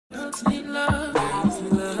dogs need love. Girls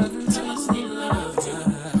need love and toys need love.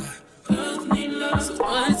 Girls need love. So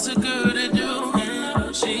what's a girl to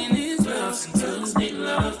do? She needs love and toys need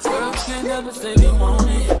love. Girls can't help but say good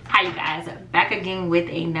morning. Hi you guys, back again with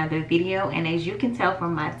another video, and as you can tell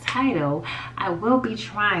from my title, I will be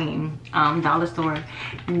trying dollar store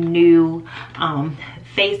new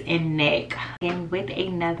face and neck, and with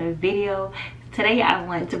another video. Today I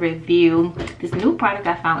want to review this new product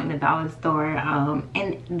I found in the dollar store,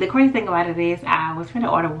 and the crazy thing about it is I was trying to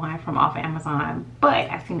order one from off Amazon, but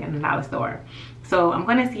I seen it in the dollar store, so I'm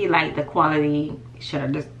gonna see like the quality. Should I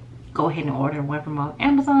just go ahead and order one from off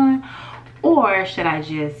Amazon, or should I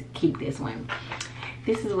just keep this one?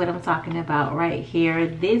 This is what I'm talking about right here.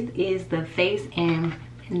 This is the face and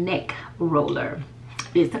neck roller.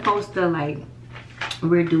 It's supposed to like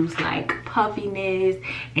reduce like puffiness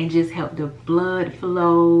and just help the blood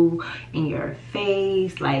flow in your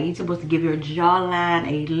face. Like, you're supposed to give your jawline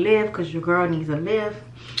a lift because your girl needs a lift.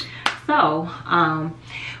 So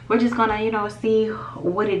we're just gonna, you know, see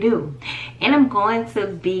what it do. And I'm going to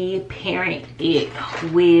be pairing it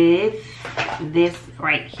with this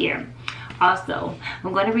right here. Also,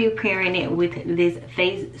 I'm going to be pairing it with this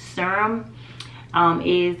face serum.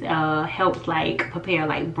 Helps like prepare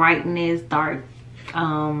like brightness, dark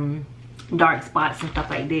spots and stuff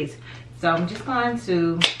like this. So I'm just going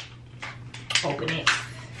to open it,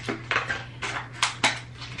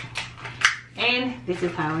 and this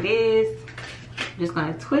is how it is. I'm just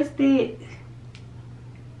going to twist it.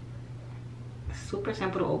 Super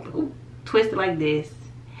simple to open. Ooh, twist it like this,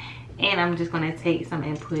 and I'm just going to take some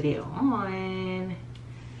and put it on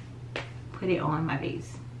my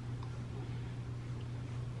face.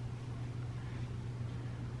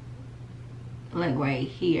 Like right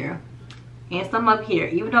here, and some up here.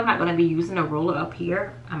 Even though I'm not going to be using a roller up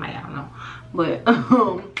here, I don't know, but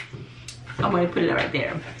I'm going to put it right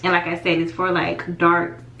there. And like I said, it's for like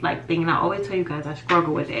dark like thing, and I always tell you guys I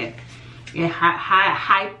struggle with it. And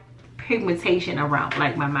high pigmentation around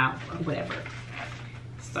like my mouth or whatever.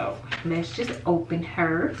 So let's just open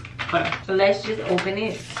her. Let's just open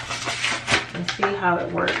it and see how it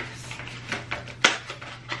works.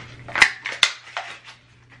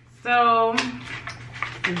 So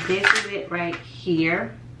this is it right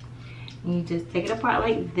here. You just take it apart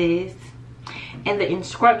like this, and the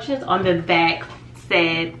instructions on the back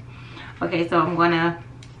said, okay, so I'm gonna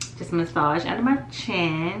just massage under my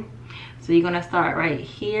chin. So you're gonna start right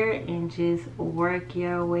here and just work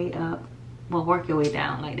your way up. Well, work your way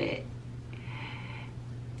down like that.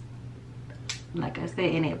 Like I said,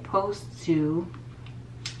 and it's supposed to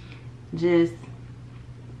just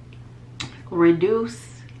reduce.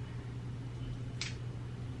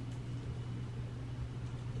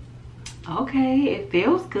 Okay, it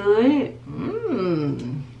feels good.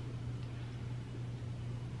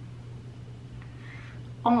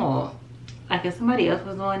 Oh, like if somebody else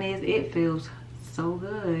was doing this, it feels so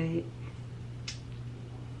good.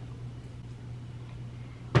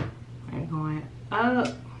 Right, going up,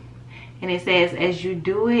 and it says as you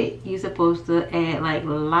do it, you're supposed to add like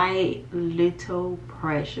light little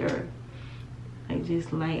pressure, like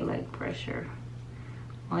just light pressure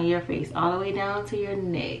on your face all the way down to your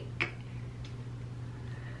neck.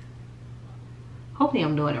 Hopefully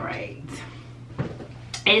I'm doing it right.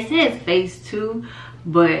 And it says face too,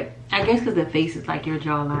 but I guess because the face is like your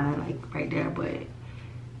jawline, like right there. But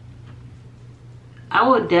I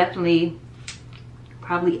would definitely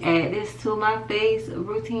probably add this to my face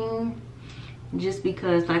routine, just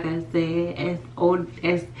because like I said,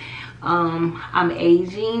 as I'm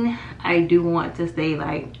aging, I do want to stay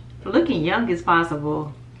like looking young as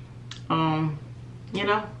possible. You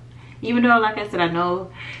know, even though like I said, I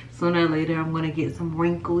know sooner or later I'm gonna get some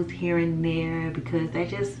wrinkles here and there, because that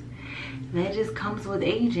just comes with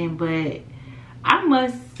aging. But I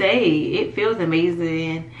must say it feels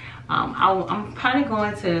amazing. I'm probably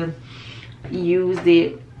going to use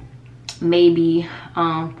it maybe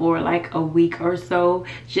for like a week or so,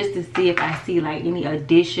 just to see if I see like any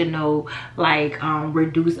additional like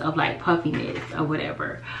reduce of like puffiness or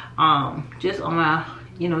whatever, just on my,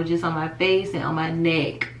 you know, just on my face and on my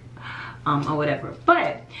neck, or whatever.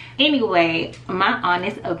 But anyway, my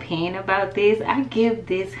honest opinion about this, I give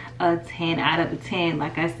this a 10 out of 10.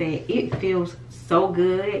 Like I said, it feels so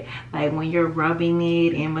good. Like when you're rubbing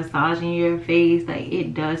it and massaging your face, like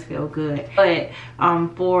it does feel good. But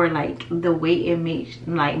for like the way it makes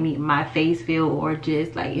like my face feel, or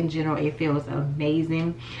just like in general, it feels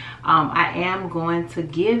amazing. I am going to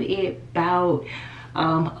give it about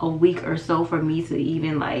a week or so for me to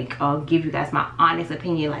even like give you guys my honest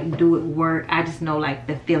opinion, like do it work. I just know like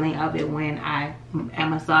the feeling of it when I am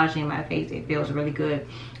massaging my face, it feels really good.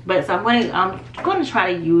 But so I'm gonna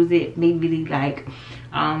try to use it maybe like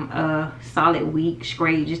a solid week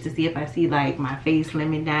straight, just to see if I see like my face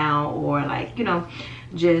slimming down, or like, you know,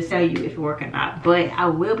 just tell you if it work or not. But I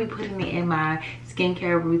will be putting it in my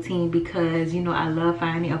skincare routine because, you know, I love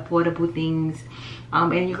finding affordable things.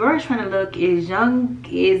 And your girl's trying to look as young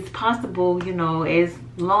as possible, you know, as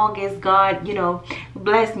long as God, you know,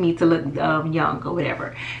 bless me to look young or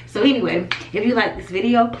whatever. So anyway, if you like this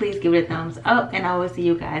video, please give it a thumbs up, and I will see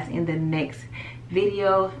you guys in the next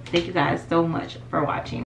video. Thank you guys so much for watching.